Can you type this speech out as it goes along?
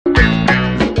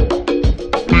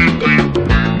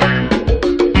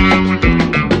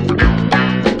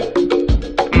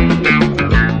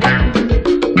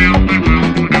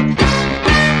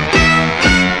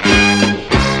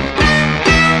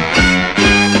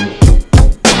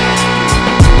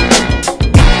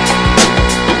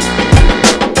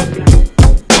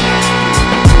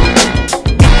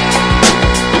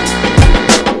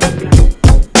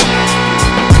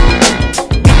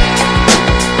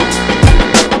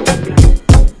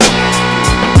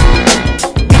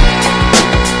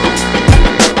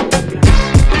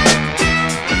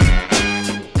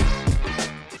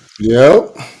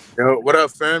Yep. Yo, what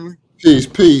up, family? Peace,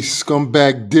 peace.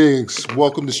 Skumbag Diggs.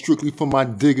 Welcome to Strictly for My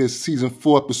D.I.G.G.A.Z Season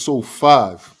 4, Episode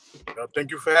 5. Yo,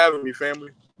 thank you for having me,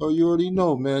 family. Oh, you already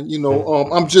know, man.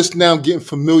 I'm just now getting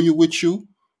familiar with you.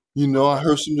 I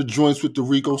heard some of the joints with the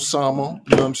Rico Samo.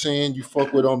 You know what I'm saying? You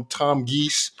fuck with Tom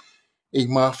Geese, A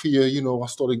Mafia. I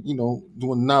started,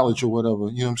 doing knowledge or whatever.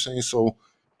 You know what I'm saying? So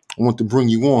I want to bring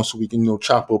you on so we can,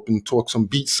 chop up and talk some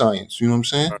beat science. You know what I'm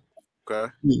saying?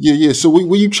 Okay. Yeah. So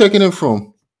where you checking in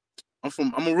from?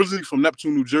 I'm originally from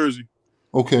Neptune, New Jersey.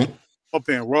 Okay. Up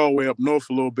in Raw way up north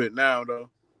a little bit now, though.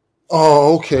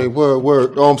 Oh, okay.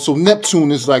 Word. So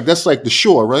Neptune is that's like the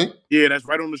shore, right? Yeah, that's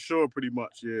right on the shore, pretty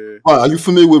much. Yeah. Are you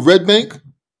familiar with Red Bank?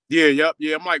 Yeah, yep.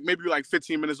 Yeah, I'm maybe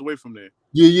 15 minutes away from there.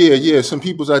 Yeah. Some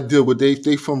peoples I deal with,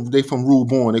 they from Rule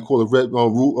Born. They call it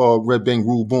Red Bank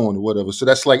Rule Born or whatever. So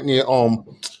that's like near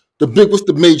what's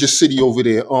the major city over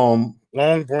there?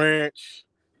 Long Branch,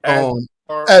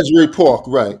 Asbury Park,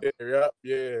 right?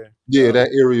 Yeah. Yeah, that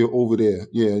area over there.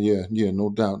 Yeah. No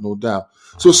doubt.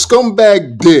 So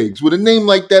Skumbag Diggs, with a name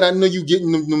like that, I know you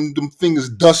getting them fingers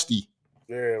dusty.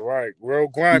 Yeah, right. Real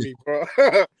grimy, bro.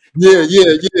 Yeah.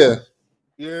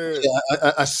 Yeah.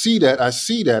 I see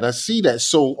that.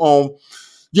 So,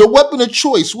 your weapon of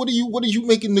choice. What are you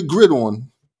making the grid on?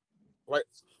 Right.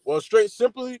 Well, straight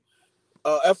simply,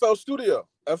 FL Studio.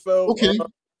 FL Okay.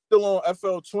 still on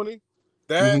FL 20.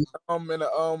 That Mm-hmm. and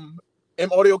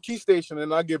M audio key station,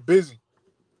 and I get busy.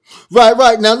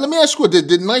 Right. Now let me ask you,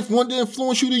 did Knife Wonder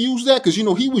influence you to use that? Because he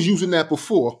was using that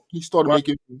before. He started Right.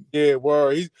 making. Yeah,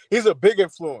 well, he's a big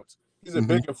influence. He's a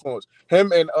big influence.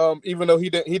 Him and even though he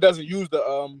doesn't use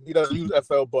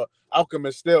FL, but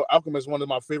Alchemist is one of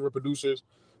my favorite producers.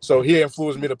 So he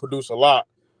influenced me to produce a lot.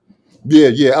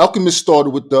 Yeah. Alchemist started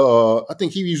with the. I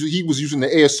think he was using the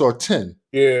ASR 10.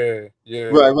 Yeah.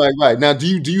 Right. Now, do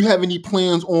you have any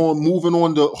plans on moving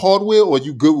on the hardware, or are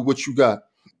you good with what you got?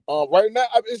 Right now,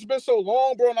 it's been so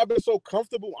long, bro, and I've been so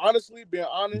comfortable. Honestly, being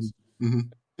honest,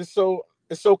 it's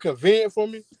so convenient for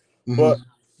me. But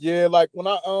yeah, like when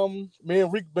me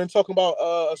and Rick been talking about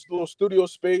a little studio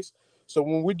space. So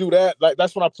when we do that, like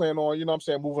that's what I plan on. You know what I'm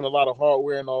saying, moving a lot of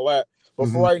hardware and all that. But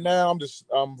for right now,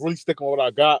 I'm really sticking with what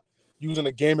I got, using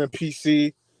a gaming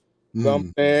PC. You know what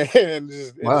I'm saying, and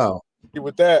just get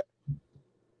with that.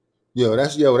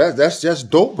 That's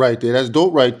dope right there. That's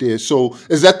dope right there. So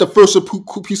is that the first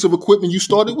piece of equipment you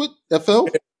started with, FL?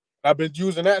 Yeah, I've been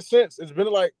using that since. It's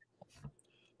been like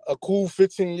a cool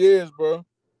 15 years, bro.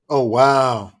 Oh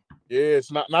wow. Yeah,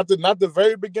 it's not the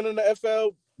very beginning of FL,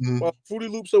 Fruity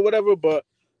Loops or whatever, but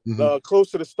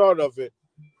close to the start of it.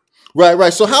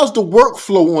 Right. So how's the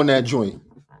workflow on that joint?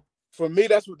 For me,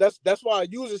 that's why I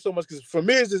use it so much, because for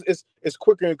me it's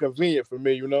quicker and convenient for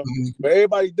me, But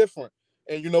everybody different,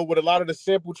 and with a lot of the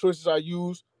sample choices I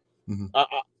use,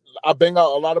 I bang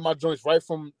out a lot of my joints right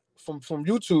from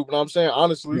YouTube. You know what I'm saying?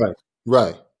 Honestly,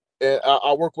 right. And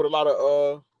I work with a lot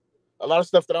of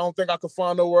stuff that I don't think I could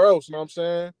find nowhere else. You know what I'm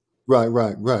saying?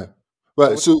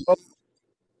 Right. So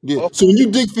yeah. So when you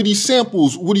dig for these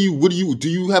samples, what do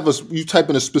you type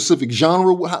in a specific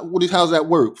genre? How's that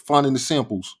work? Finding the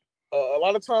samples. A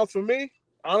lot of times for me,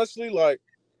 honestly, like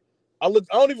I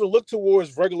don't even look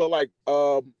towards regular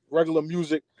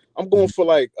music. I'm going for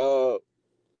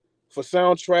for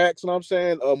soundtracks, you know what I'm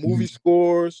saying? Movie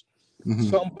scores,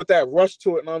 something with that rush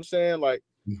to it, you know what I'm saying? Like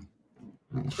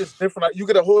it's different. You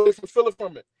get a whole different feeling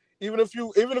from it. Even if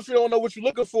you don't know what you're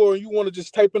looking for and you want to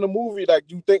just type in a movie like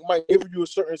you think might give you a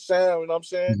certain sound, you know what I'm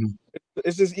saying?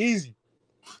 It's just easy.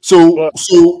 So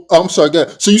I'm sorry,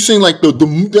 guys. So you saying like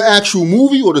the actual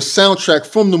movie or the soundtrack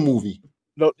from the movie?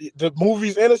 No, the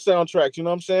movies and the soundtracks, you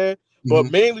know what I'm saying?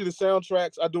 But mainly the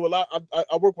soundtracks. I do a lot.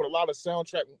 I work with a lot of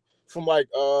soundtrack from a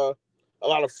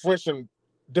lot of French and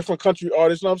different country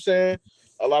artists, you know what I'm saying?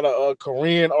 A lot of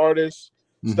Korean artists,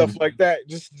 stuff like that.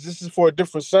 Just this is for a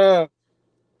different sound.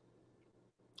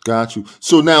 Got you.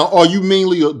 So now, are you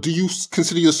mainly? Do you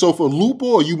consider yourself a looper,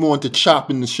 or are you more into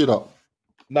chopping the shit up?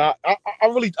 Nah, I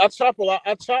chop a lot.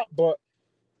 I chop, but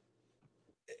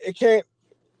it can't.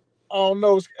 I don't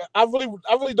know. I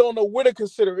really don't know where to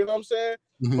consider. You know what I'm saying?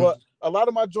 But a lot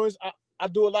of my joints, I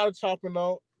do a lot of chopping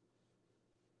on.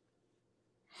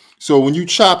 So when you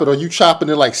chop it, are you chopping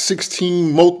it like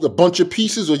 16, a bunch of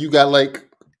pieces, or you got like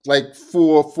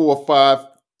 4 or 5,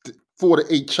 4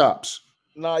 to 8 chops?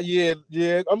 Nah, yeah.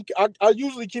 I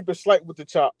usually keep it slight with the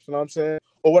chops. You know what I'm saying?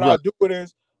 Or what I do it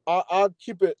is I'll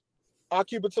keep it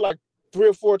to like 3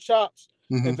 or 4 chops,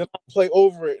 and then I play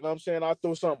over it. You know what I'm saying? I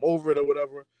throw something over it or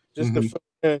whatever, just to fill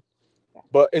in.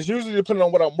 But it's usually depending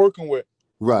on what I'm working with.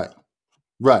 Right.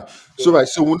 So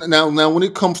now when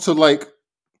it comes to like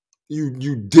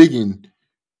you digging,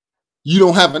 you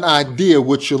don't have an idea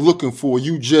what you're looking for.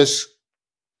 You just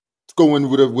go in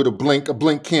with a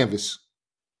blank canvas.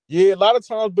 Yeah, a lot of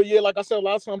times, but yeah, like I said, a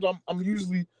lot of times I'm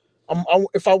usually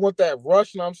if I want that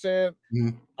rush, you know what I'm saying, Mm-hmm.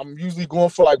 I'm usually going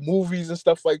for like movies and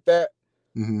stuff like that.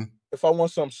 Mm-hmm. If I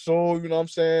want some soul, you know what I'm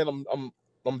saying,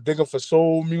 I'm digging for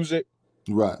soul music.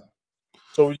 Right.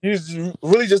 So it's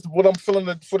really just what I'm feeling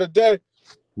for the day.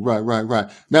 Right.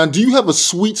 Now, do you have a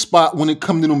sweet spot when it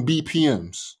comes to them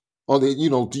BPMs? Or they, do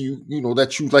you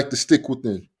that you like to stick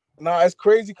within? Nah, it's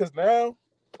crazy because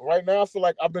right now, I feel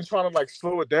like I've been trying to like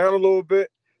slow it down a little bit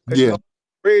because Yeah.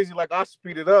 crazy like I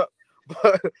speed it up,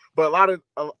 but a lot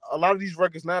of these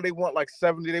records now they want like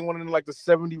 70, they want it in like the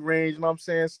 70 range. You know what I'm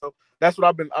saying? So that's what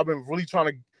I've been really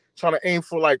trying to aim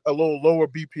for like a little lower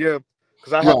BPM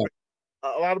because I have Right.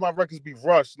 a lot of my records be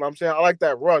rushed. You know what I'm saying? I like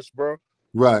that rush, bro.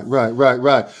 Right.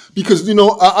 Because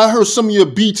I heard some of your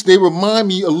beats. They remind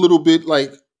me a little bit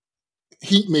like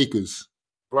heat makers.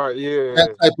 Right? That Yeah.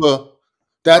 type of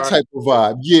that Right. type of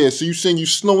vibe. Yeah. So you saying you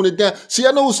slowing it down? See,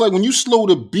 I know it's like when you slow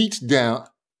the beats down.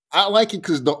 I like it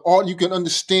because the art you can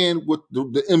understand what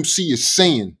the MC is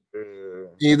saying. Yeah.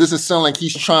 And it doesn't sound like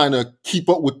he's trying to keep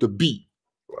up with the beat.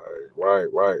 Right.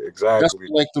 That's Exactly.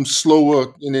 like them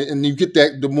slower, and you get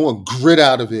the more grit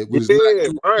out of it. When it's not, Yeah.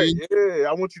 Right. Yeah.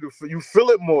 I want you to you feel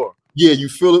it more. yeah, you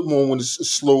feel it more when it's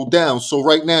slowed down. So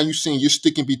right now, you're saying you're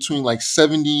sticking between like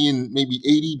 70 and maybe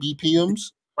 80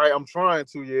 BPMs. Right, I'm trying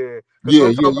to, yeah.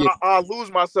 Because sometimes Yeah. I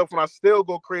lose myself and I still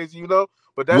go crazy, you know.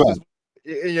 But that's Right.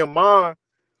 just in your mind.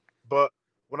 But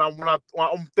when I'm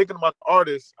thinking about the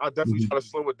artist, I definitely Mhm. try to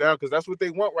slow it down because that's what they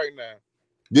want right now.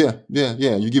 Yeah.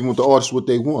 You're giving the artists what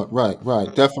they want. Right.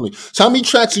 Definitely. So how many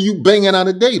tracks are you banging out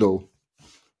a day though?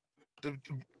 To,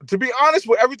 to be honest,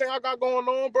 with everything I got going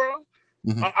on, bro,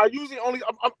 Hmm. I usually only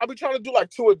I be trying to do like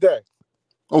two a day.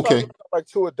 Try to Okay. do like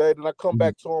two a day, then I come Mhm.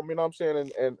 back to them, you know what I'm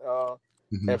saying,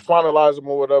 Mhm. and finalize them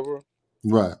or whatever.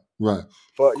 Right.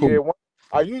 But Cool. yeah,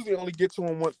 I usually only get to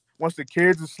them once the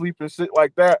kids are asleep and shit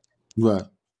like that. Right.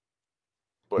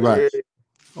 But Right. yeah.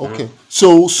 Okay.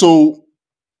 So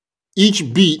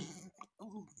each beat,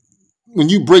 when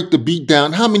you break the beat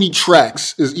down, how many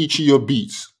tracks is each of your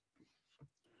beats?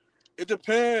 It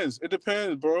depends. It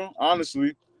depends, bro.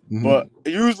 Honestly, but Hmm.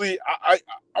 usually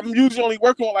I'm usually only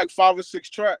working on like 5 or 6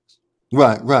 tracks.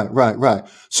 Right.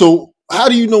 So how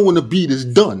do you know when the beat is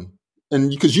done? And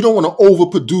because you don't want to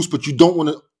overproduce, but you don't want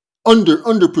to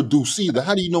underproduce either.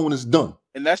 How do you know when it's done?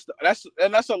 And that's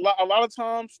a lot of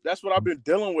times that's what I've been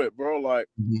dealing with, bro.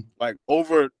 Mhm. Like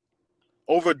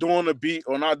overdoing the beat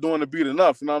or not doing the beat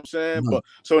enough. You know what I'm saying? Right. But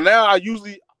so now I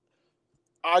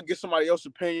get somebody else's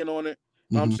opinion on it.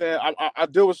 You know what I'm Hmm. saying? I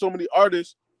deal with so many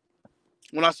artists.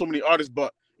 Well, not so many artists,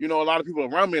 but a lot of people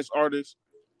around me as artists.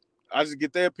 I just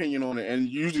get their opinion on it, and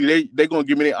usually they gonna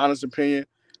give me their honest opinion,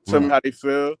 tell me Right. how they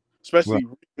feel, especially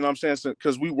Right. what I'm saying,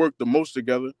 because we work the most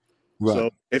together. Right. So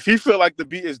if he feel like the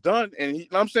beat is done, and he, you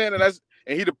know what I'm saying,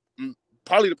 and he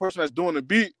probably the person that's doing the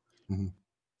beat, Mhm.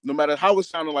 no matter how it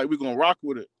sounded like, we gonna rock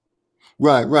with it.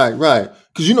 Right.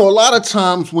 Because a lot of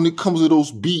times when it comes to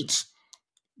those beats,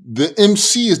 the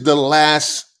MC is the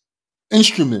last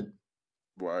instrument.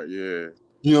 Right? Yeah.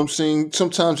 You know what I'm saying?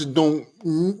 Sometimes it don't,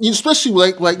 especially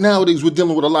like nowadays, we're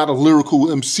dealing with a lot of lyrical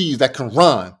MCs that can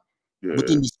rhyme Yeah.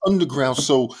 within this underground.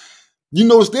 So you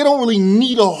notice they don't really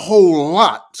need a whole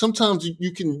lot. Sometimes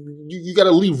you got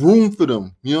to leave room for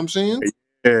them. You know what I'm saying?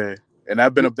 Yeah. And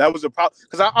that was a problem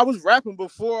because I was rapping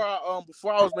before I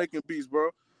was making beats, bro.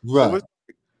 So Right,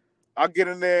 I get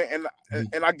in there mhm,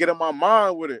 and I get in my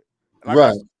mind with it, and I got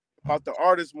right, to about the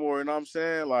artist more. You know what I'm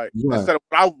saying? Like right, instead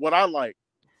of what I like.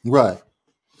 right,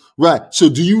 right. So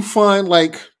do you find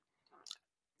like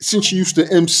since you used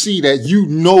to MC that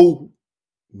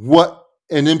what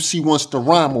an MC wants to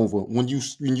rhyme over when you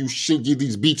give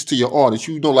these beats to your artists,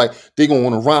 like they gonna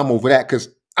want to rhyme over that because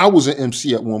I was an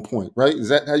MC at one point, right? Is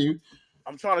that how you?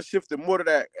 I'm trying to shift it more to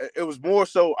that. It was more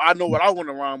so I know what I want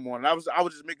to rhyme on. And I was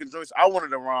just making joints I wanted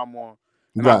to rhyme on,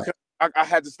 and Right. I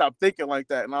had to stop thinking like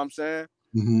that. You know what I'm saying?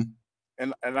 Hmm.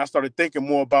 And I started thinking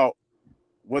more about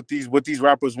what these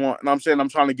rappers want. And I'm saying I'm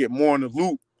trying to get more in the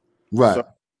loop. Right. So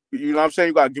you know what I'm saying?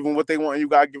 You gotta give them what they want, and you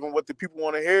gotta give them what the people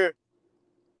want to hear.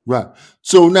 Right.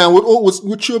 So now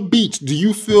with your beats, do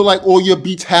you feel like all your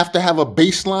beats have to have a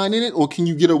bass line in it, or can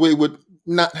you get away with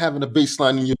not having a bass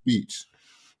line in your beats?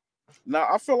 Now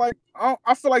I feel like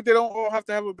they don't all have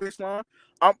to have a bass line.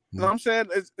 You know what Mhm. I'm saying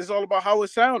it's all about how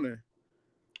it's sounding.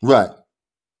 Right.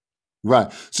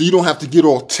 Right. So you don't have to get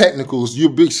all technicals.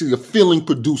 You're basically a feeling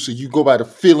producer. You go by the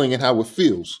feeling and how it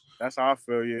feels. That's how I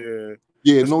feel. Yeah.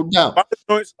 Yeah, 'Cause no doubt.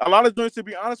 a lot of joints, to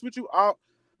be honest with you, I'll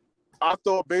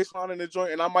throw a bass line in the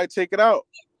joint and I might take it out.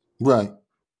 Right.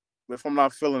 if I'm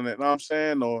not feeling it. You know what I'm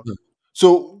saying? Or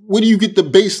So where do you get the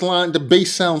bass line, the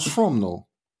bass sounds from though?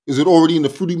 Is it already in the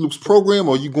Fruity Loops program,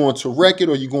 or are you going to Record,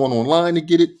 or are you going online to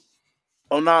get it?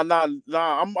 oh nah,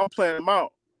 I'm playing them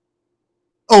out.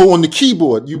 Oh, on the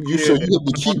keyboard. You so Yeah, you have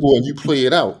the keyboard and you play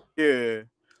it out. yeah.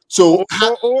 So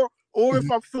Or or if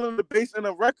I'm feeling the bass in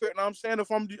a record, and I'm saying if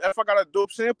I got a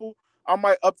dope sample, I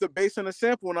might up the bass in the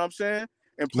sample, and I'm saying,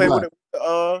 and right,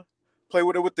 play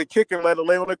with it with the kick and let it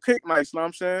lay on the kick nice, you know what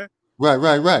I'm saying?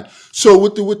 right. So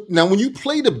with now when you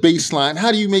play the bass line,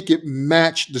 how do you make it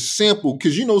match the sample?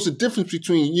 Because it's a difference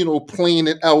between playing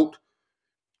it out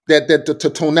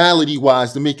the tonality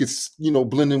wise to make it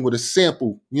blend in with a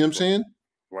sample. You know what I'm saying?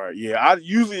 Right. Yeah. I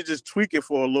usually just tweak it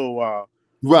for a little while.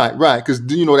 Right. Because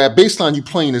that bass line you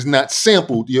playing is not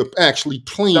sampled. You're actually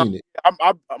Now, playing it.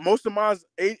 most of mine's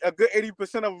a good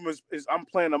 80% of them is I'm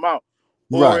playing them out,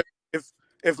 Right. or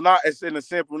if not, it's in a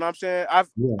sample. You know what I'm saying?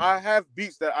 Yeah. I have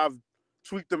beats that I've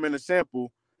tweaked them in a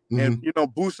sample, and Hmm.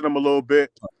 boosted them a little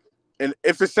bit, and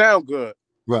if it sound good.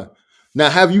 Right. Now,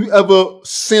 have you ever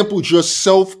sampled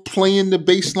yourself playing the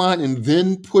bass line and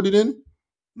then put it in?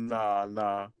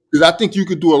 Nah. Because I think you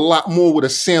could do a lot more with a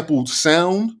sampled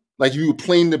sound. Like you were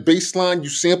playing the bass line, you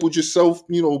sampled yourself,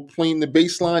 playing the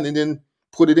bass line and then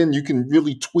put it in. You can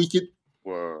really tweak it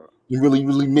Word. and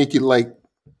really make it like,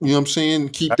 you know what I'm saying?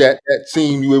 Keep that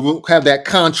same, you will have that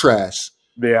contrast.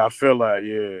 Yeah, I feel like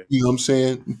You know what I'm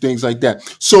saying? Things like that.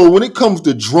 So when it comes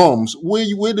to drums,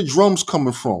 where the drums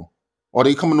coming from? Are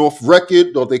they coming off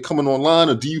record? Are they coming online?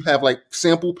 Or do you have like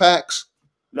sample packs?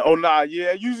 Oh nah,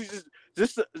 yeah. Usually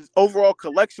just the overall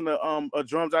collection of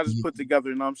drums I just put together.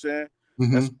 You know what I'm saying?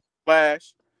 Mm-hmm. That's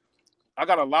Flash. I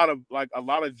got a lot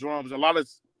of drums, a lot of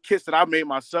kits that I made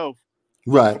myself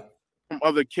Right. from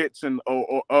other kits and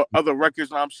or other records.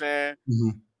 You know what I'm saying? Mm-hmm.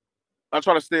 I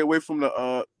try to stay away from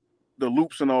the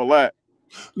loops and all that.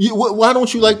 Why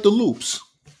don't you like the loops?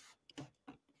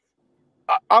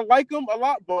 I like them a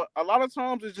lot, but a lot of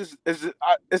times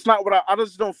it's not what I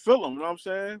just don't feel them. You know what I'm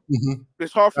saying? Mm-hmm.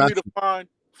 It's hard for me to Gotcha.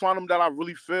 find them that I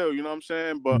really feel. You know what I'm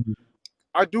saying? But Mhm.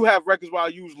 I do have records where I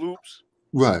use loops.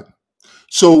 Right.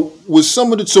 So with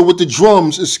the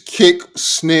drums, it's kick,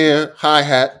 snare, hi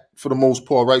hat for the most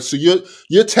part, right? So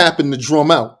you're tapping the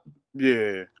drum out.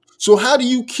 Yeah, So how do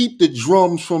you keep the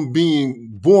drums from being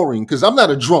boring? Because I'm not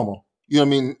a drummer, you know what I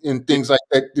mean, and yeah, things like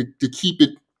that to keep it,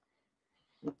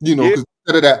 yeah. because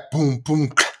instead of that boom,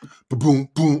 boom, boom,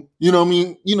 boom, you know what I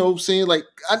mean? You know what I'm saying? Like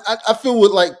I feel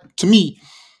with like to me,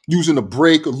 using a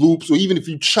break or loops, or even if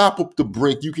you chop up the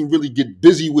break, you can really get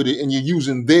busy with it and you're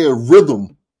using their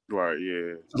rhythm. Right,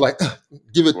 yeah, Like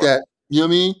give it right, that, you know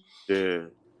what I mean? yeah.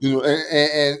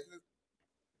 And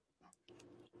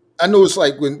I know it's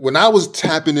like when I was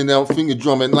tapping in that finger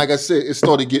drum, and like I said, it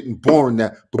started getting boring.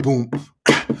 That boom,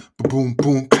 boom,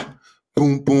 boom,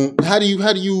 boom, boom. How do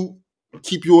you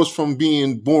keep yours from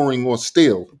being boring or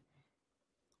stale?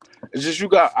 It's just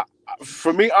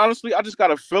for me, honestly, I just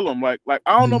gotta feel them. Like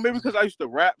I don't know, maybe because I used to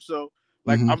rap, so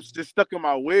like Mm-hmm. I'm just stuck in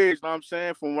my ways. You know what I'm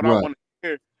saying, from what I Right. want to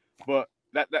hear. But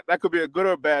that could be a good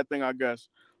or a bad thing, I guess.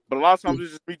 But a lot of times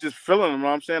it's just me just feeling them. You know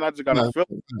what I'm saying? I just gotta Right. feel.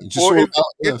 Just Or all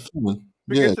if about feeling.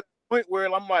 it gets Yeah. to the point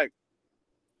where I'm like,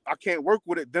 I can't work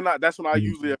with it, then that's when I Mhm.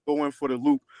 usually go in for the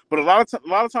loop. But a lot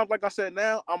of times, like I said,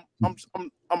 now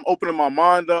I'm opening my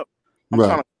mind up. I'm trying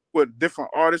Right. to with different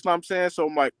artists. Know what I'm saying, so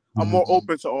I'm like I'm more Mhm.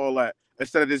 open to all that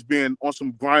instead of just being on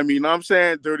some grimy. You know what I'm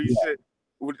saying, dirty shit.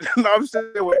 You know what I'm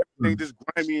saying, with everything just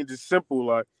grimy and just simple.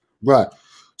 Like Right.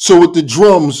 So with the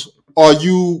drums, are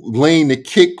you laying the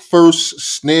kick first,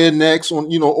 snare next, or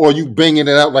are you banging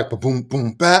it out like boom,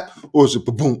 boom, bap, or is it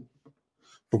boom,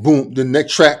 boom, the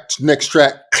next track?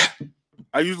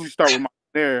 I usually start with my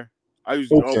snare. I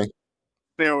usually Okay.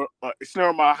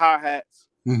 snare my hi hats.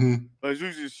 Mm-hmm. It's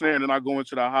usually snare, and then I go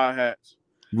into the hi hats,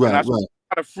 and Right, I right,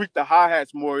 try to freak the hi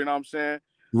hats more. You know what I'm saying?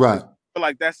 right. Because I feel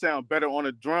like that sound better on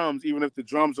the drums, even if the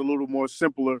drums are a little more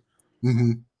simpler. Mm-hmm.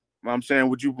 You know what I'm saying,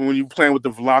 when you playing with the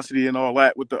velocity and all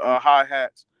that with the hi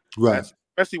hats, Right, that's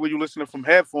especially when you listening from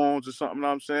headphones or something. You know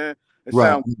what I'm saying, it right,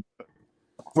 sounds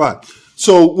right.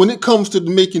 So when it comes to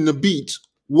making the beats,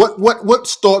 what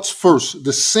starts first,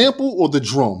 the sample or the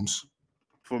drums?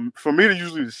 for me to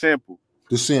usually the sample.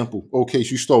 The sample. Okay,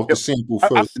 so you start with the Yep. sample I, I,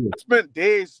 first. Yeah. I spent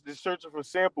days just searching for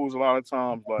samples a lot of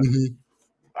times. Like Mm-hmm.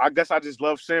 I guess I just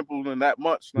love sampling that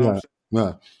much. You know what I'm Right,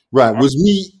 saying? right, right. With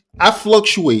me, I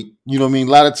fluctuate. You know what I mean?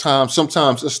 A lot of times,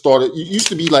 sometimes I started. It used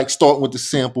to be like starting with the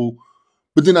sample,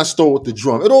 but then I start with the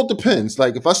drum. It all depends.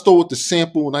 Like if I start with the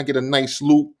sample and I get a nice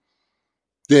loop,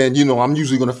 then I'm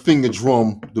usually going to finger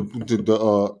drum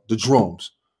the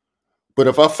drums. But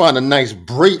if I find a nice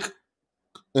break,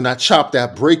 and I chop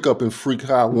that break up and freak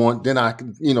how I want. Then I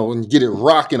can, and get it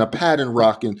rocking, a pattern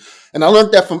rocking. And I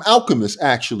learned that from Alchemist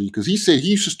actually, because he said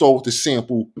he used to start with the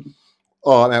sample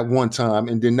at one time,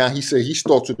 and then now he said he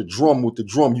starts with the drum. With the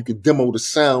drum, you can demo the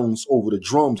sounds over the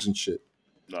drums and shit.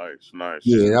 Nice, nice.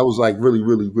 Yeah, that was like really,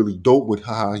 really, really dope with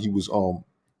how he was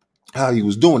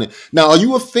doing it. Now, are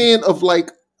you a fan of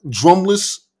like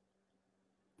drumless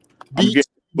I'm beats?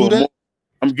 getting Do into it that? more.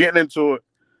 I'm getting into it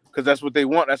because that's what they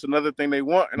want. That's another thing they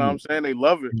want, and I'm saying they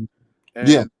love it.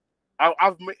 Yeah. And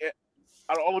I've made,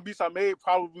 out of all the beats I made,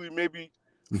 probably maybe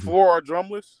Mm-hmm. 4 are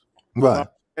drumless. Right.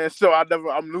 And so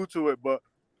I'm new to it, but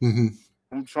Mm-hmm.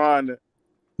 I'm trying to.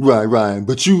 Right.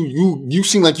 But you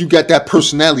seem like you got that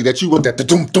personality that you want that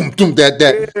doom doom doom that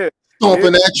Yeah,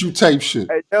 stomping at you type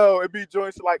shit. Hey, yo, it be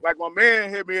joints like my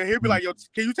man hit me, and he'll be like, "Yo,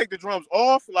 can you take the drums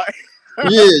off?" Like,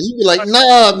 Yeah, you be like,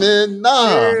 nah, man,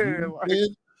 nah, yeah,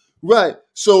 man. Right.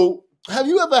 So, have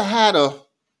you ever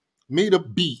made a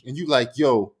beat and you like,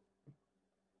 yo,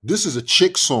 this is a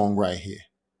chick song right here,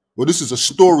 or this is a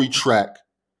story track,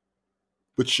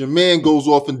 but your man goes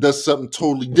off and does something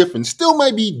totally different. Still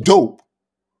might be dope,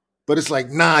 but it's like,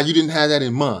 nah, you didn't have that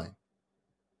in mind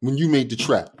when you made the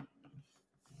track.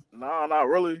 nah, not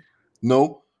really,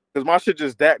 No. because my shit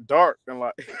just that dark and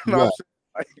like, you know what I'm Right. saying?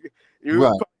 Like, you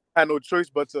Right. had no choice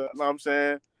but to, you know what I'm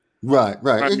saying? Right.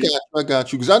 I mean, I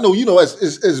got you. Because I know,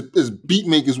 as beat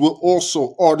makers, we're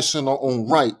also artists in our own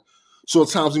right. So at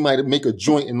times we might make a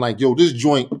joint and like, yo, this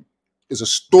joint is a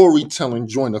storytelling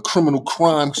joint, a criminal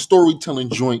crime storytelling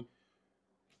joint.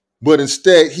 But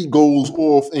instead he goes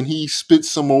off and he spits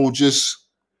some old just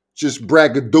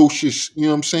braggadocious, you know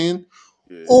what I'm saying?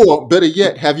 yeah, Or better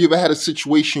yet, have you ever had a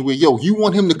situation where, yo, you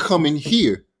want him to come in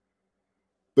here,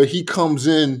 but he comes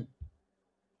in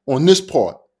on this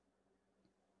part?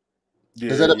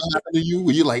 Has that yeah, ever happened to you?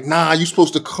 Where you're like, nah, you're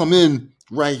supposed to come in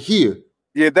right here.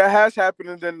 yeah, that has happened,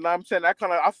 and then I'm saying that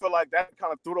I feel like that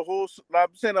kind of threw the whole,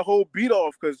 I'm saying the whole beat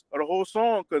off because or the whole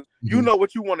song because you know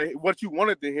what you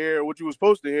wanted to hear, what you were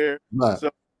supposed to hear. Right. So,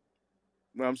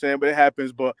 you know what I'm saying, but it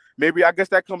happens. But maybe I guess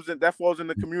that falls in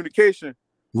the communication.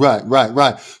 Right.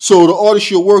 So the artists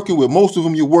you're working with, most of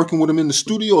them you're working with them in the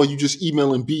studio, or you just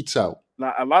emailing beats out?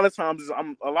 Now, a lot of times,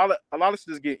 a lot of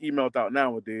shit get emailed out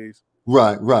nowadays.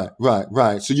 Right.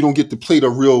 So you don't get to play the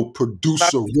real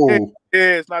producer role.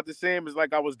 Yeah, it's not the same as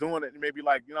like I was doing it maybe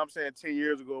like, you know what I'm saying, 10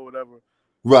 years ago or whatever.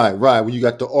 Right. When you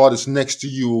got the artist next to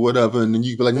you or whatever, and then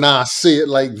you be like, nah, say it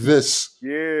like this.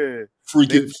 Yeah.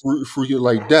 Freak it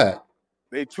like that.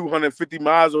 They 250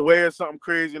 miles away or something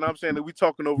crazy, you know what I'm saying? That we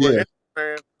talking over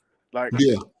Instagram. Like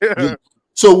yeah.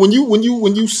 So when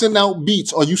you send out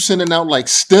beats, are you sending out like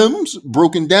stems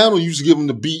broken down, or you just give them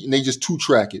the beat and they just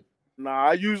 2-track it? Nah,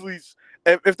 I usually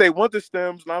if they want the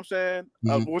stems, you know what I'm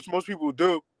saying, which most people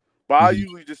do, but I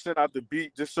usually just send out the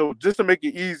beat just to make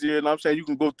it easier. You know what I'm saying? You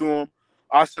can go through them.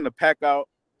 I'll send a pack out.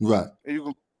 Right. And you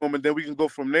can go through them, and then we can go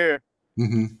from there.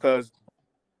 Mm-hmm. Because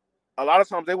a lot of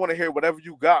times they want to hear whatever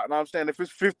you got. You know what I'm saying? If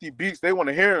it's 50 beats, they want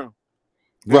to hear them.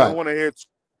 They don't want to hear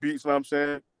beats, you know what I'm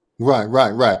saying?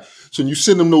 Right. So you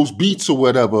send them those beats or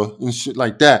whatever and shit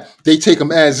like that. They take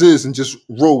them as is and just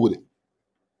roll with it.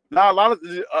 Now, a lot of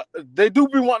they do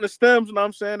be wanting the stems, you know what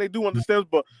I'm saying? They do want the stems,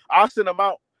 but I'll send them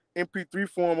out MP3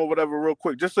 form or whatever real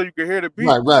quick, just so you can hear the beat.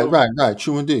 Right.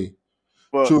 True indeed.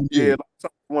 But yeah,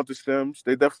 some want the stems.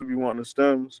 They definitely be wanting the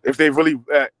stems. If they really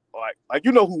like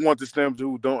you know who want the stems and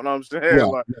who don't, you know what I'm saying? Right.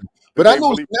 Like, but I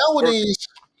know nowadays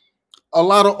a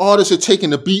lot of artists are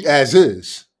taking the beat as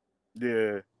is.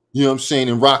 Yeah. You know what I'm saying?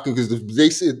 And rocking because they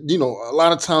said, a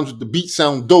lot of times if the beat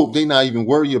sound dope, they not even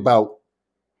worry about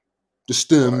the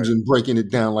stems and breaking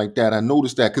it down like that. I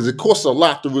noticed that because it costs a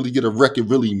lot to really get a record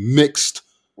really mixed.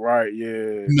 Right,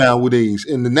 yeah. Nowadays.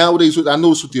 And nowadays, I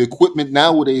noticed with the equipment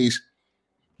nowadays,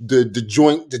 the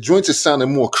joints are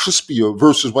sounding more crispier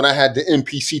versus when I had the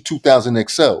MPC 2000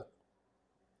 XL. Right.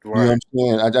 You know what I'm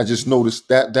saying? I just noticed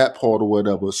that part or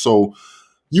whatever. So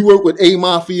you work with A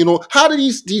Mafia, how do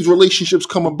these relationships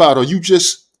come about? Are you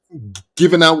just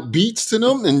giving out beats to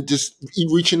them and just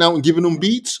reaching out and giving them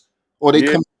beats, or they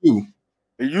come to you?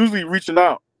 They're usually reaching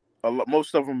out.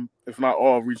 Most of them, if not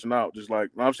all, reaching out. Just like,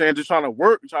 you know what I'm saying, just trying to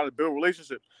work and trying to build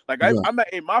relationships. Like I met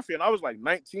A Mafia and I was like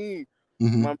 19. You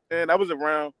know what I'm saying? I was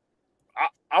around.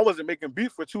 I wasn't making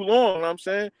beats for too long. You know what I'm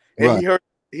saying? And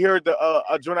he heard the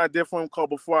a joint I did for him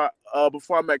called before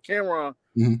I met Cameron.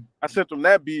 I sent him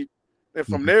that beat, and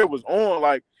from there it was on.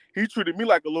 Like he treated me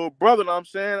like a little brother. You know what I'm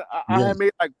saying? I had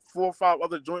made like 4 or 5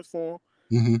 other joints for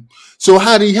him. So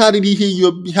how did he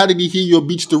hear your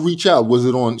beats to reach out? Was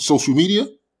it on social media?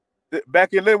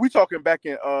 Back in then, we talking back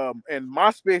in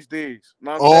MySpace days. You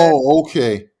know what I'm saying?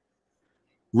 Okay.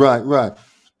 Right.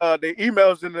 their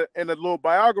emails in the little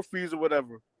biographies or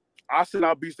whatever. I sent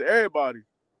out beats to everybody.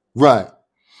 Right.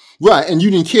 Right. And you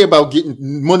didn't care about getting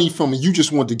money from it. You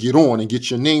just wanted to get on and get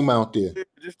your name out there.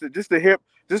 Just to hear,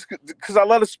 just because I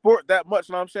love the sport that much.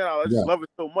 You know what I'm saying? I just Yeah. love it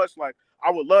so much. Like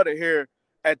I would love to hear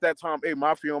at that time, hey,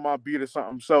 Mafia on my beat or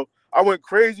something. So I went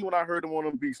crazy when I heard him on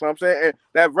them beats. You know what I'm saying? And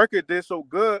that record did so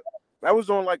good. That was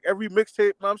on like every mixtape, you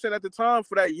know what I'm saying, at the time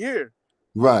for that year.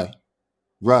 Right.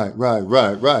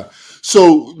 Right.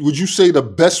 So would you say the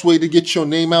best way to get your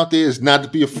name out there is not to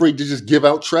be afraid to just give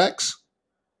out tracks?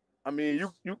 I mean,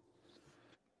 you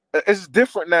it's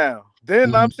different now. Then, you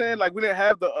know what I'm Mm-hmm. saying, like we didn't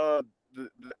have the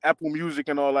Apple Music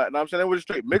and all that. You know what I'm saying, it was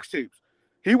straight mixtapes.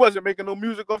 He wasn't making no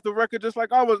music off the record just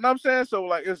like I was. You know what I'm saying, so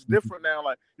like it's different now.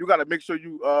 Like you got to make sure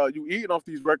you eating off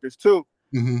these records too.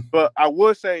 Mm-hmm. But I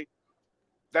would say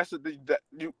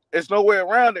it's no way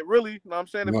around it really. You know what I'm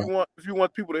saying, Right. if you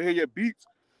want people to hear your beats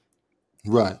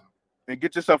Right. and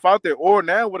get yourself out there. Or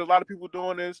now what a lot of people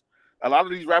doing is a lot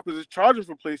of these rappers is charging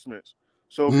for placements.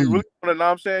 So if you really want to, know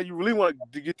what I'm saying, you really want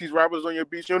to get these rappers on your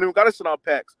beats, you don't even got to send out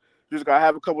packs. You just got to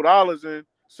have a couple dollars and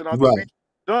send out the Right. beats.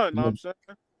 Done, know what I'm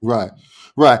saying?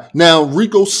 Right. Now,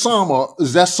 Rico Sama,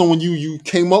 is that someone you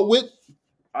came up with?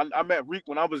 I met Reek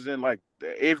when I was in like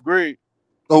the 8th grade,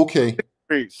 Okay.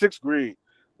 6th grade.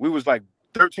 We was like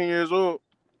 13 years old.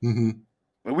 Mm-hmm.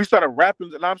 And we started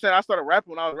rapping. And I'm saying I started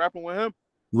rapping when I was rapping with him.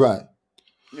 Right.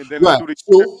 And then Right. through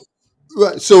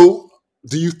the So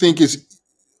do you think it's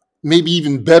maybe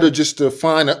even better just to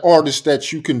find an artist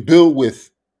that you can build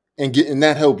with and getting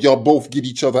that help? Y'all both get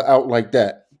each other out like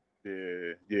that. yeah.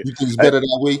 You think it's better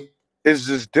that way? It's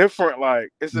just different. Like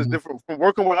it's just Mm-hmm. different from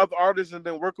working with other artists and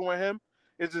then working with him.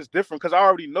 It's just different because I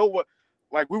already know what.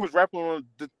 Like we was rapping on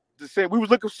the same. We was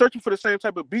searching for the same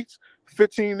type of beats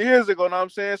 15 years ago. Know what I'm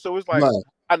saying? So it's like Right.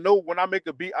 I know when I make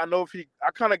a beat, I know if he.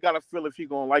 I kind of gotta feel if he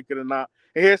gonna like it or not.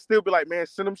 And he'll still be like, man,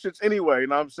 send him shits anyway. You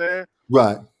know what I'm saying?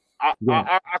 Right. I Right.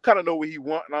 I, I kind of know what he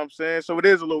want. You know what I'm saying? So it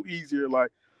is a little easier. Like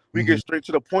we Mm-hmm. get straight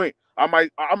to the point. I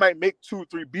might make 2 or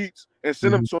 3 beats and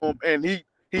send them Mm-hmm. to him, and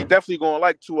he definitely gonna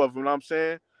like 2 of them. You know what I'm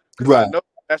saying? Because I Right. know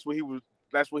that's what he was.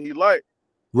 That's what he liked.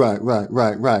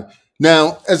 Right.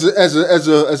 Now, as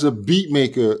a beat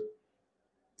maker,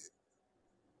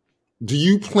 do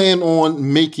you plan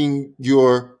on making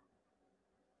your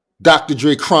Dr.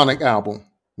 Dre Chronic album?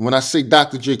 When I say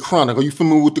Dr. Dre Chronic, are you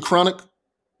familiar with the Chronic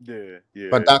by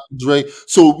Yeah. Dr. Dre?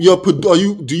 So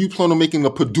do you plan on making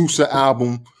a producer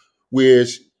album where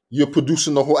you're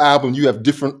producing the whole album? You have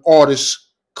different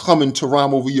artists coming to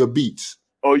rhyme over your beats.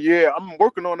 Oh yeah, I'm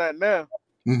working on that now.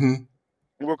 Mm-hmm.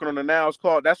 I'm working on it now. It's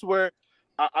called. That's where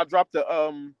I dropped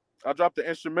the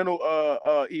instrumental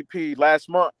EP last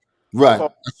month. It's Right.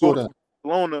 called I saw Go that. to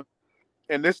Barcelona.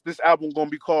 And this album gonna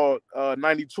be called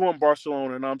 92 in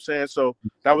Barcelona, you know what I'm saying? So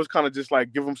that was kind of just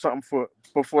like give them something for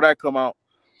before that come out.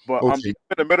 But I'm Okay. in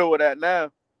the middle of that now.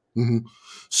 Mm-hmm.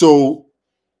 So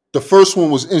the first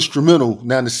one was instrumental.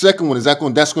 Now the second one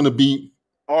that's going to be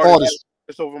Artist, artist.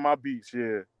 it's over my beats,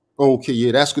 yeah. Okay,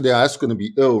 yeah, that's good. That's going to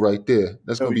be ill right there.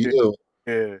 That's Oh going to be yeah, ill.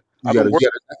 yeah. You I've got been to working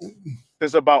get it.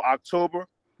 since about October.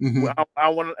 Mm-hmm. I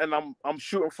want and I'm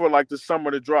shooting for like the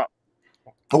summer to drop.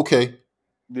 Okay,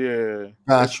 Yeah,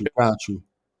 it's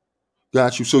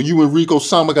got you. So you and Rico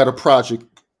Sama got a project.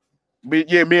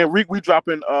 yeah. Me and Reek, we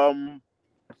dropping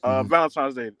Mm-hmm.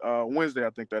 Valentine's Day, Wednesday, I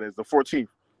think that is the 14th.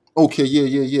 Okay,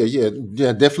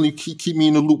 yeah. Definitely keep me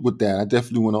in the loop with that. I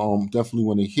definitely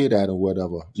want to hear that or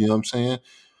whatever. You know what I'm saying?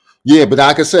 Yeah, but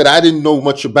like I said, I didn't know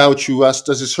much about you. I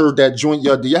just heard that joint.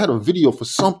 You had a video for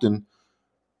something.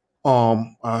 I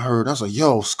was like,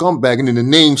 yo, Skumbag, and then the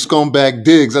name Skumbag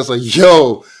Diggs. I was like,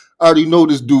 yo, I already know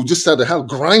this dude. Just out of how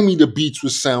grimy the beats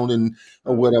was sounding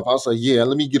or whatever. I was like, yeah,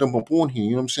 let me get him up on here.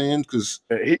 You know what I'm saying? Because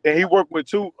He worked with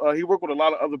two. He worked with a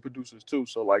lot of other producers too.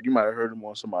 So like you might have heard him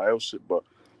on somebody else shit. But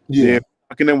yeah, yeah,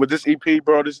 looking in with this EP,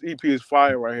 bro. This EP is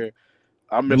fire right here.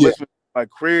 I've been yeah, listening like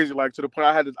crazy, like to the point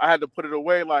I had to put it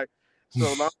away. Like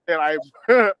so, now I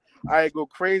I go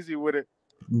crazy with it.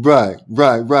 right.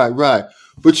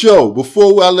 But yo,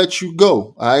 before I let you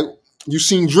go, all right, you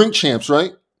seen Drink Champs,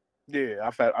 right? Yeah,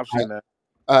 I've seen that.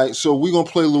 All right, so we're gonna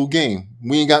play a little game.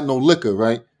 We ain't got no liquor,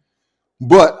 right?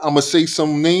 But I'm gonna say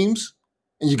some names,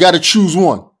 and you got to choose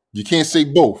one. You can't say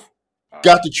both. All right.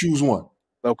 Got to choose one.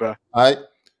 Okay. All right.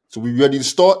 So we ready to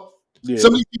start? Yeah.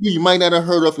 Some of these people you might not have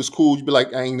heard of is cool. You'd be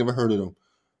like, I ain't never heard of them.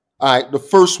 All right. The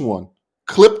first one,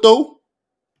 Clipto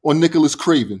or Nicholas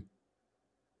Craven?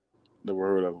 Never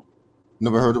heard of him.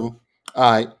 Never heard of him.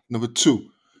 All right. Number two,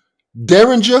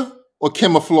 Derringer or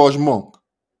Camouflage Monk?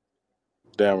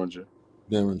 Derringer.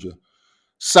 Derringer.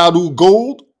 Sadu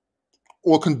Gold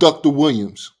or Conductor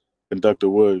Williams? Conductor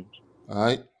Williams. All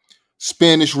right.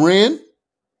 Spanish Ran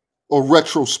or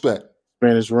Retrospect?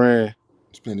 Spanish ran.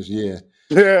 Spanish, yeah.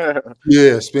 Yeah.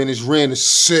 Yeah, Spanish Ran is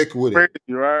sick with it.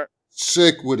 Crazy, right?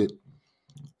 Sick with it.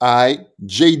 All right.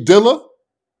 Jay Dilla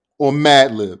or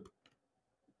Madlib?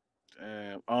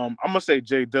 Damn. I'm gonna say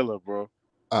Jay Dilla, bro.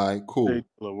 All right, Jay cool.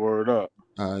 Dilla, word up.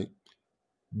 All right.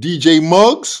 DJ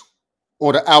Muggs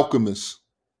or the Alchemist?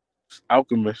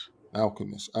 Alchemist.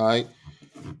 Alchemist. All right.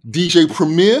 DJ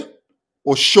Premier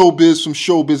or Showbiz from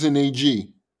Showbiz and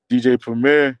AG? DJ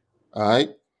Premier. All right.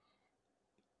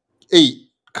 8.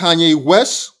 Kanye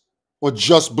West or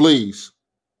Just Blaze?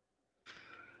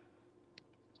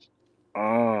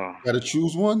 Uh, Got to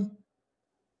choose one.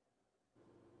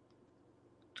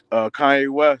 Kanye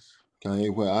West.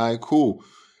 Kanye West. All right, cool.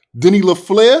 Denny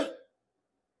LaFleur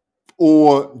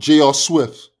or J.R.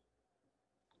 Swift?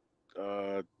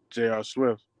 J.R.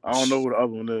 Swift. I don't know who the other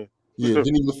one Yeah, is.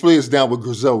 Denny LaFleur is down with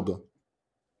Griselda.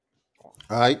 All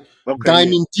right. Okay, yeah.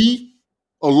 Diamond D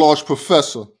or Large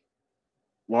Professor?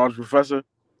 Large Professor.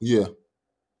 Yeah.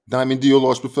 Diamond D or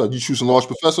Large Professor? You choosing Large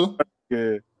Professor?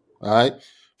 Yeah. All right.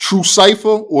 True Cipher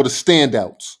or the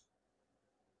Standouts?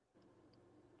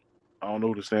 I don't know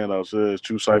who the standouts is.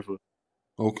 True Cipher.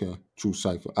 Okay. True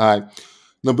Cipher. All right.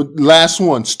 Last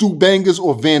one. Stu Bangers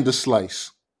or Vanda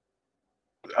Slice?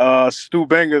 Stu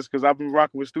Bangers, because I've been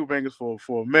rocking with Stu Bangers for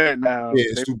a minute now. Yeah,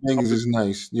 They Stu Bangers is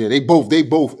nice. Yeah, they both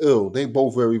ill. They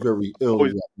both very, very ill and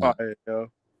always whatnot. fire, yo.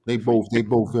 They both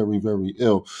very, very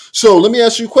ill. So let me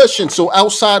ask you a question. So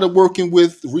outside of working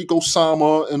with Rico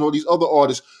Sama and all these other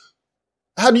artists,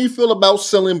 how do you feel about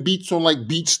selling beats on like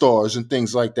BeatStars and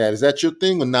things like that? Is that your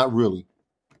thing or not really?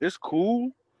 It's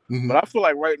cool, Mm-hmm. but I feel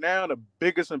like right now the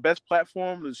biggest and best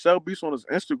platform to sell beats on is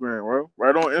Instagram, bro.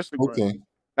 Right on Instagram. Okay.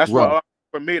 That's Right. where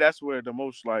for me, that's where the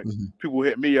most like Mm-hmm. people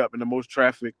hit me up and the most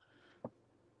traffic,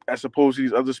 as opposed to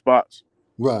these other spots.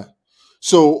 Right.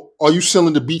 So are you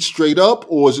selling the beat straight up,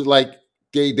 or is it like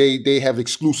they have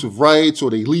exclusive rights, or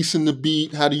they leasing the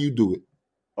beat? How do you do it?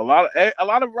 A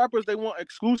lot of rappers they want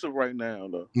exclusive right now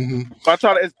though. Mm-hmm. But I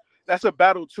try to. That's a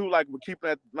battle too. Like we're keeping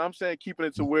it. You know what I'm saying keeping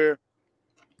it to where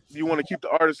you want to keep the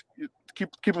artists keep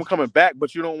them coming back,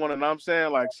 but you don't want to. Know what I'm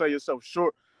saying like sell yourself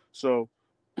short. So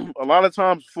a lot of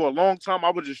times for a long time I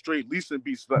was just straight leasing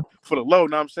beats like, for the low.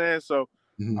 Know what I'm saying so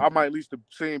Mm-hmm. I might lease the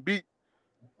same beat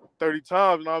 30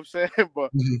 times. You know what I'm saying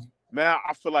but. Mm-hmm. Now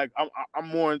I feel like I'm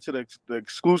more into the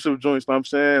exclusive joints. Know what I'm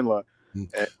saying like,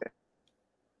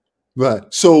 Right.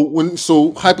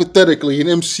 So hypothetically, an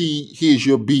MC hears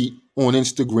your beat on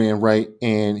Instagram, right,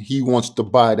 and he wants to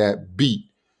buy that beat.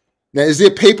 Now, is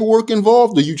there paperwork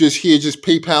involved, or you just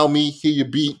PayPal me, hear your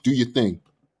beat, do your thing?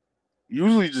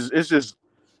 usually it's just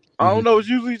I Mm-hmm. don't know. It's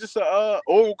usually just a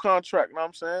old contract. You know what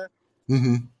I'm saying.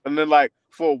 Mm-hmm. And then like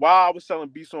for a while I was selling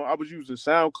beats on. I was using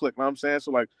SoundClick. You know what I'm saying.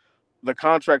 So like the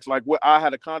contracts, like what I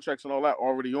had the contracts and all that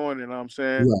already on. You know what I'm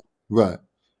saying. Right. Right.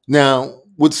 Now,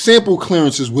 with sample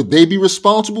clearances, would they be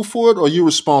responsible for it, or are you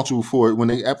responsible for it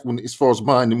when as far as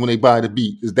buying when they buy the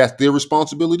beat? Is that their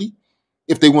responsibility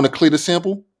if they want to clear the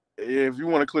sample? If you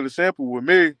want to clear the sample with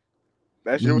me,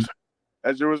 that's your Mm-hmm.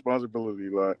 that's your responsibility.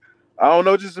 Like I don't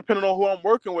know, just depending on who I'm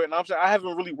working with. And I'm saying I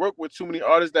haven't really worked with too many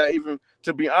artists that even,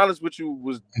 to be honest with you,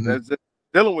 was Mm-hmm. that's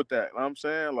dealing with that. You know what I'm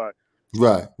saying like,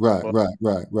 Right.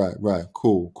 but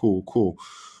Cool.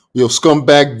 Yo,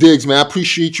 Skumbag Diggs, man, I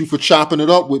appreciate you for chopping it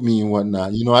up with me and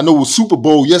whatnot. You know, I know it was Super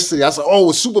Bowl yesterday. I said, oh,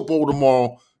 it's Super Bowl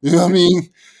tomorrow. You know what I mean?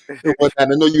 And whatnot.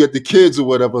 I know you had the kids or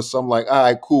whatever. So I'm like, all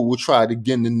right, cool. We'll try it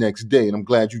again the next day. And I'm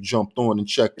glad you jumped on and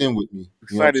checked in with me.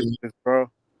 You know what I'm excited saying? for this,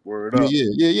 bro. Word up.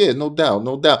 Yeah. No doubt.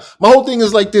 My whole thing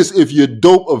is like this. If you're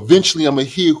dope, eventually I'm going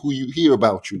to hear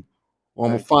about you. Or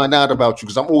I'm going to find out about you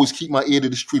because I'm always keep my ear to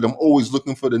the street. I'm always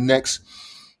looking for the next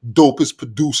dopest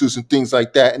producers and things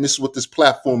like that. And this is what this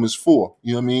platform is for.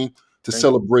 You know what I mean? To Thank you.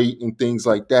 celebrate and things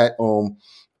like that.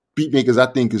 Beat makers, I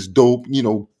think, is dope, you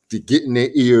know, to get in their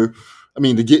ear. I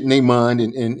mean, to get in their mind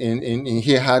and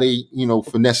hear how they, you know,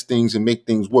 finesse things and make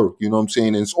things work. You know what I'm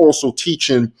saying? And it's also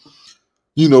teaching,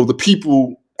 you know, the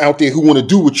people out there who want to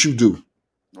do what you do.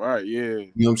 Right, yeah.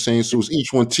 You know what I'm saying? So it's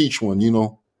each one teach one, you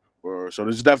know. So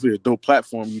this is definitely a dope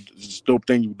platform. It's a dope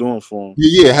thing you're doing for them.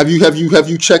 Yeah. Have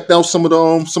you checked out some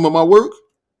of my work?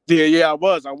 Yeah. I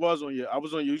was on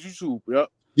your YouTube. Yep.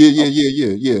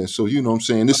 Yeah. So you know what I'm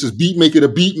saying? This is beat maker to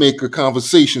beat maker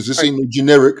conversations. This ain't no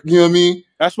generic, you know what I mean?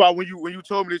 That's why when you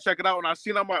told me to check it out and I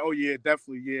seen it, I'm like, oh yeah,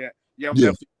 definitely, yeah. I'm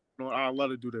Yeah. definitely, I love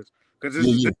to do this because this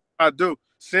is what I do.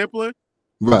 Sampling,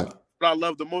 Right. what I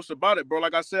love the most about it, bro.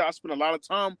 Like I said, I spend a lot of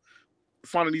time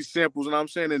finding these samples, and I'm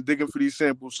saying and digging for these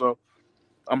samples. So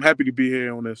I'm happy to be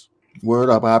here on this. Word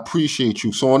up. I appreciate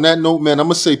you. So on that note, man, I'm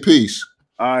gonna say peace.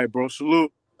 All right, bro.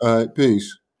 Salute. All right,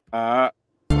 peace. Get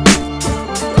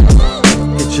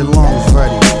your lungs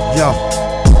ready, yo.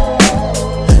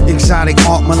 Exotic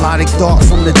art, melodic thought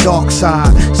from the dark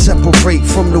side. Separate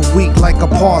from the weak like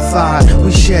apartheid.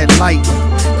 We shed light,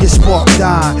 your spark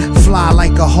die. Fly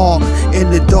like a hawk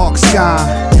in the dark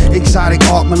sky. Exotic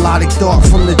art, melodic thought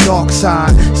from the dark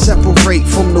side. Separate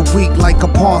from the weak like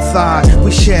apartheid.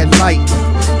 We shed light,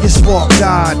 your spark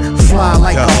died. Fly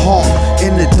like a hawk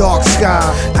in the dark sky.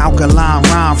 Alkaline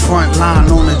rhyme, front line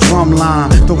on the drum line.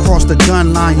 Don't cross the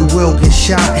gun line, you will get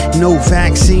shot. No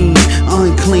vaccine,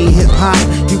 unclean hip hop.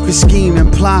 You can scheme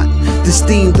and plot. The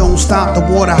steam don't stop, the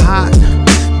water hot.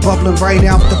 Bubbling right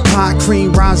out the pot,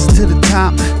 cream rises to the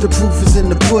top. The proof is in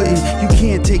the pudding. You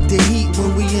can't take the heat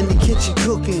when we in the kitchen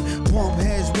cooking. Bump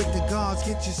heads with the gods,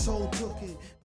 get your soul cooking.